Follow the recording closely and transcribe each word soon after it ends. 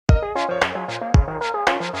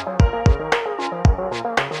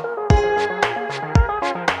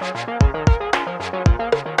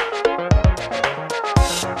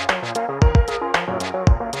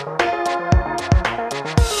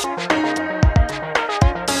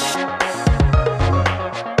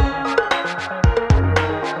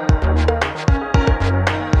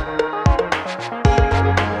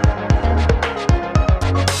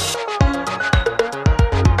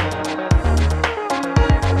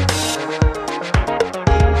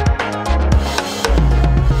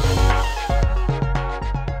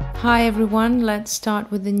Hi everyone, let's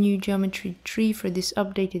start with the new geometry tree for this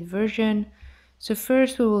updated version. So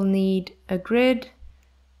first we will need a grid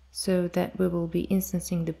so that we will be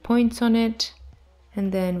instancing the points on it,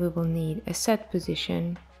 and then we will need a set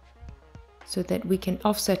position so that we can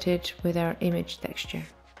offset it with our image texture.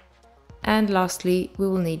 And lastly, we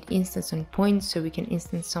will need instance on points so we can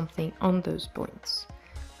instance something on those points.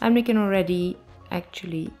 And we can already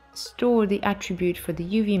actually store the attribute for the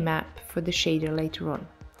UV map for the shader later on.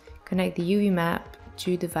 Connect the UV map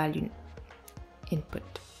to the value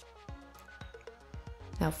input.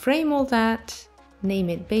 Now frame all that, name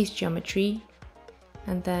it base geometry,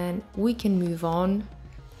 and then we can move on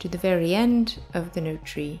to the very end of the node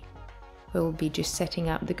tree. We'll be just setting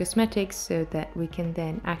up the cosmetics so that we can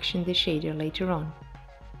then action the shader later on.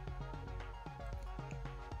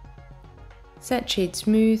 Set shade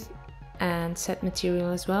smooth and set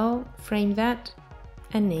material as well, frame that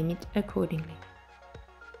and name it accordingly.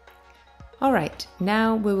 Alright,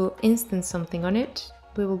 now we will instance something on it.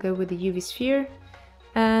 We will go with the UV sphere,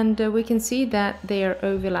 and we can see that they are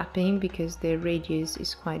overlapping because their radius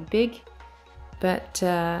is quite big, but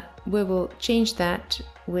we will change that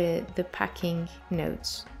with the packing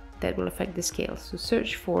nodes that will affect the scale. So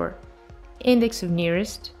search for index of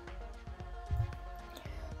nearest.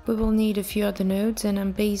 We will need a few other nodes, and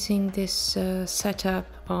I'm basing this setup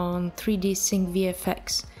on 3D Sync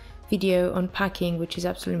VFX video on packing, which is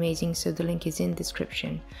absolutely amazing, so the link is in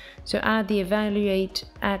description. So add the evaluate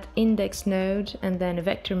at index node and then a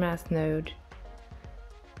vector math node.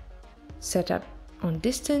 Set up on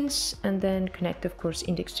distance and then connect, of course,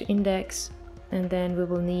 index to index. And then we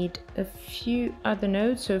will need a few other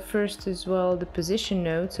nodes. So first as well the position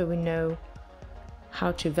node, so we know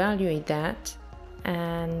how to evaluate that.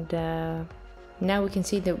 And now we can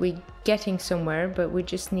see that we're getting somewhere, but we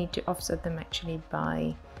just need to offset them actually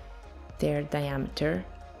by their diameter,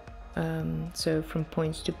 so from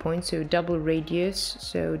points to points, so double radius,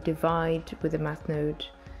 so divide with the math node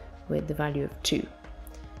with the value of 2,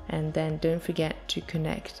 and then don't forget to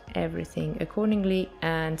connect everything accordingly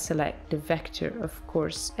and select the vector, of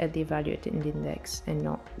course, at the evaluated index and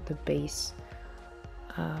not the base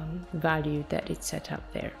value that it's set up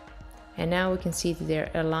there. And now we can see that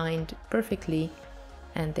they're aligned perfectly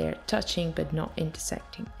and they're touching but not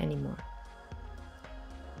intersecting anymore.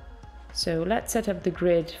 So let's set up the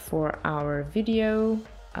grid for our video.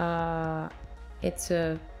 It's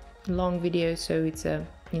a long video, so it's in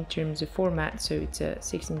terms of format, so it's a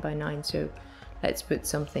 16:9. So let's put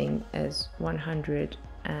something as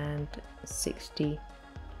 160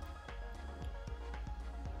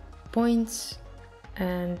 points,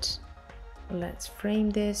 and let's frame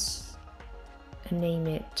this and name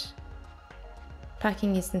it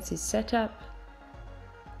packing instances setup.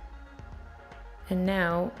 And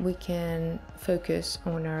now we can focus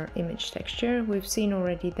on our image texture. We've seen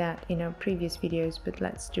already that in our previous videos, but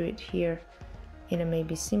let's do it here in a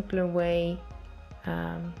maybe simpler way.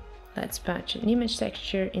 Let's patch an image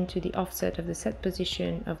texture into the offset of the set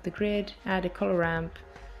position of the grid, add a color ramp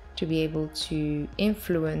to be able to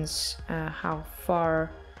influence how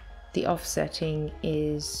far the offsetting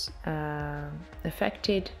is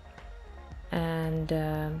affected, and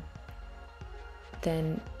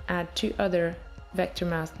then add 2 other vector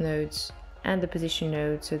math nodes and the position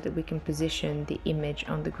node so that we can position the image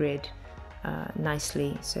on the grid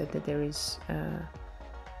nicely, so that there is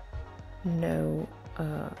no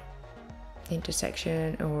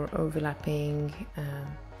intersection or overlapping,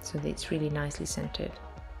 so that it's really nicely centered.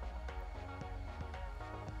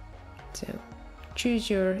 So choose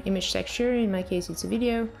your image texture. In my case it's a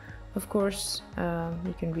video, of course.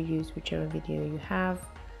 You can reuse whichever video you have.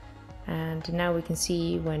 And now we can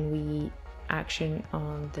see when we action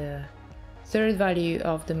on the third value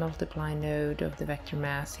of the multiply node of the vector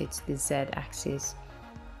math, it's the z-axis,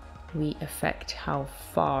 we affect how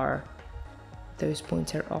far those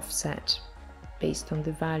points are offset based on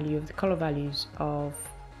the value of the color values of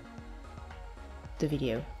the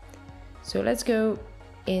video. So let's go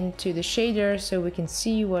into the shader so we can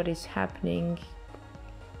see what is happening.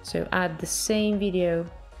 So add the same video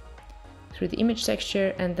through the image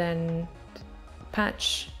texture and then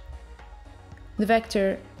patch the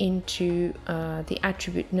vector into the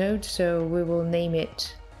attribute node. So we will name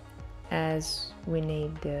it as we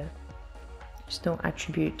named the snow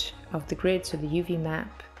attribute of the grid, so the UV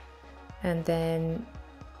map, and then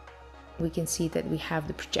we can see that we have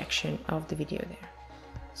the projection of the video there.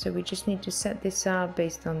 So we just need to set this up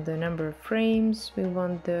based on the number of frames we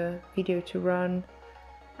want the video to run,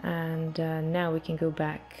 and now we can go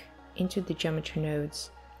back into the geometry nodes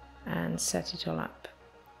and set it all up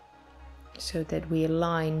so that we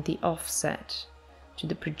align the offset to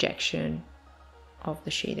the projection of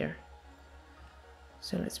the shader.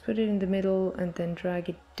 So let's put it in the middle and then drag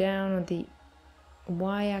it down on the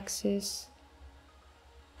y-axis.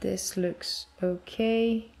 This looks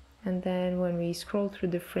okay. And then when we scroll through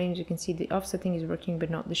the frames, you can see the offsetting is working, but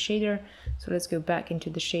not the shader. So let's go back into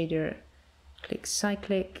the shader, click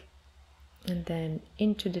cyclic, and then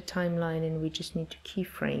into the timeline, and we just need to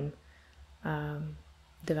keyframe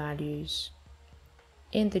the values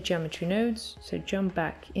in the geometry nodes. So jump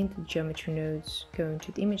back into the geometry nodes, go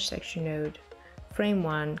into the image section node, frame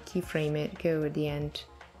 1, keyframe it, go over the end,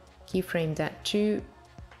 keyframe that too,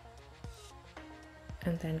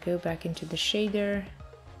 and then go back into the shader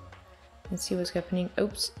and see what's happening.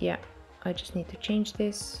 Oops, yeah, I just need to change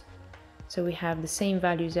this so we have the same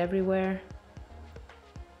values everywhere.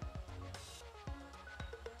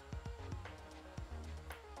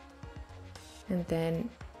 And then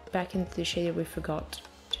back into the shader, we forgot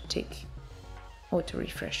to tick auto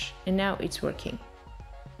refresh, and now it's working.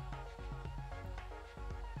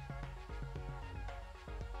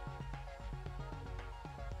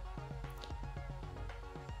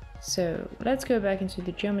 So let's go back into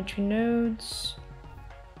the geometry nodes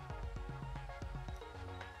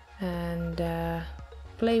and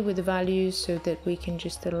play with the values so that we can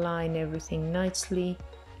just align everything nicely.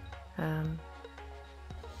 And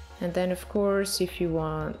then of course, if you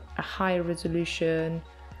want a higher resolution,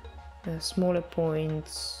 smaller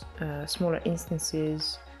points, smaller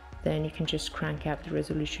instances, then you can just crank up the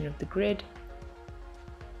resolution of the grid.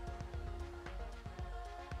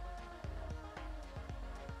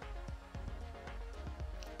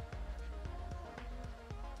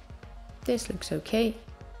 This looks okay.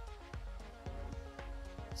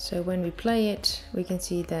 So when we play it, we can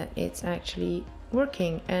see that it's actually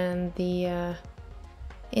working, and the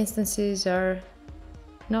instances are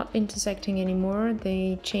not intersecting anymore.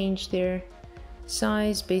 They change their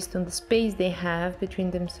size based on the space they have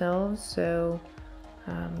between themselves. So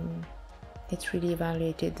it's really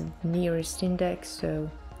evaluated the nearest index. So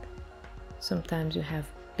sometimes you have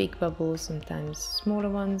big bubbles, sometimes smaller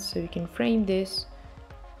ones. So you can frame this,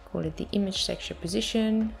 call it the image texture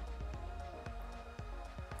position,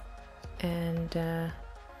 and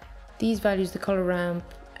these values, the color ramp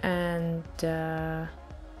and the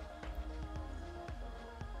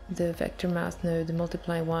vector mouth node, the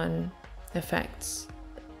multiply one, affects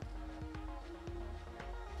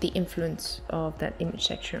the influence of that image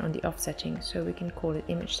texture on the offsetting. So we can call it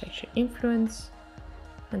image texture influence,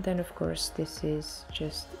 and then of course this is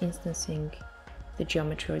just instancing the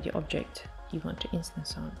geometry or the object you want to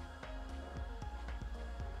instance on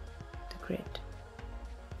the grid.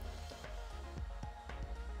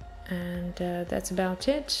 And that's about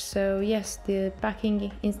it. So yes, the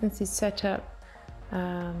backing instance is set up.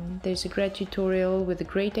 There's a great tutorial with a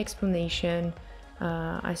great explanation.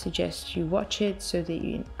 I suggest you watch it so that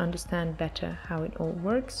you understand better how it all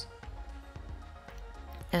works.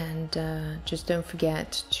 And just don't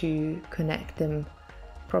forget to connect them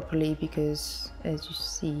properly, because as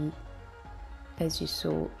you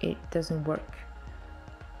saw, it doesn't work.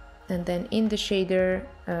 And then in the shader,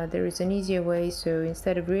 there is an easier way. So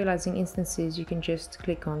instead of realizing instances, you can just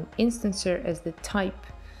click on instancer as the type.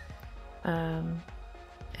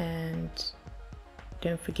 And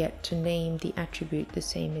don't forget to name the attribute the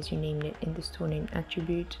same as you named it in the store name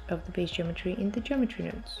attribute of the base geometry in the geometry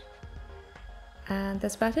nodes. And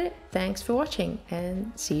that's about it. Thanks for watching,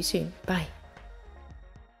 and see you soon. Bye.